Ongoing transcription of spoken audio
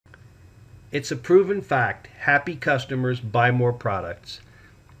It's a proven fact. Happy customers buy more products.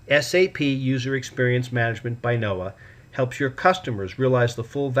 SAP User Experience Management by Noah helps your customers realize the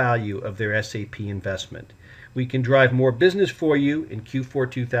full value of their SAP investment. We can drive more business for you in Q4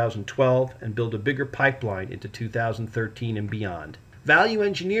 2012 and build a bigger pipeline into 2013 and beyond. Value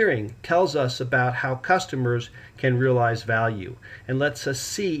engineering tells us about how customers can realize value and lets us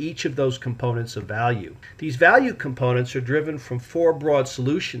see each of those components of value. These value components are driven from 4 broad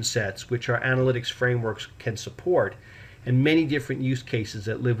solution sets which our analytics frameworks can support, and many different use cases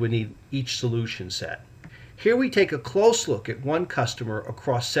that live within each solution set. Here we take a close look at one customer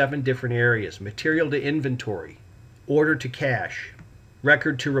across 7 different areas: material to inventory, order to cash,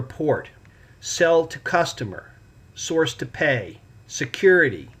 record to report, sell to customer, source to pay,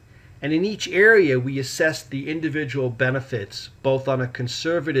 security, and in each area we assess the individual benefits both on a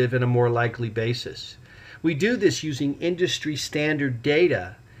conservative and a more likely basis. We do this using industry standard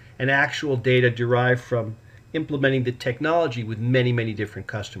data and actual data derived from implementing the technology with many different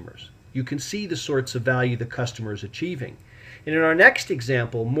customers. You can see the sorts of value the customer is achieving. And in our next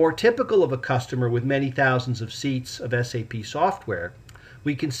example, more typical of a customer with many thousands of seats of SAP software,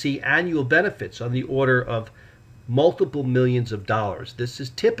 we can see annual benefits on the order of multiple millions of dollars. This is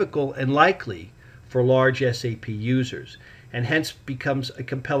typical and likely for large SAP users, and hence becomes a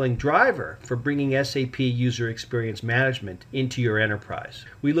compelling driver for bringing SAP User Experience Management into your enterprise.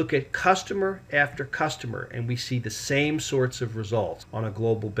 We look at customer after customer and we see the same sorts of results on a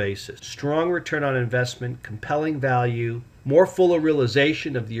global basis. Strong return on investment, compelling value, more fuller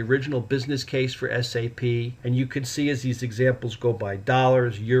realization of the original business case for SAP, and you can see as these examples go by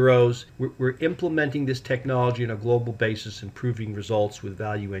dollars, euros, we're implementing this technology on a global basis, improving results with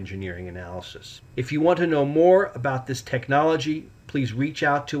value engineering analysis. If you want to know more about this technology, please reach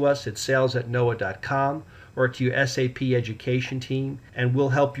out to us at sales@noah.com or to your SAP education team, and we'll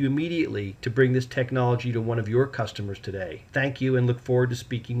help you immediately to bring this technology to one of your customers today. Thank you and look forward to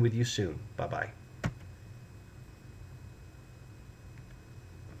speaking with you soon. Bye-bye.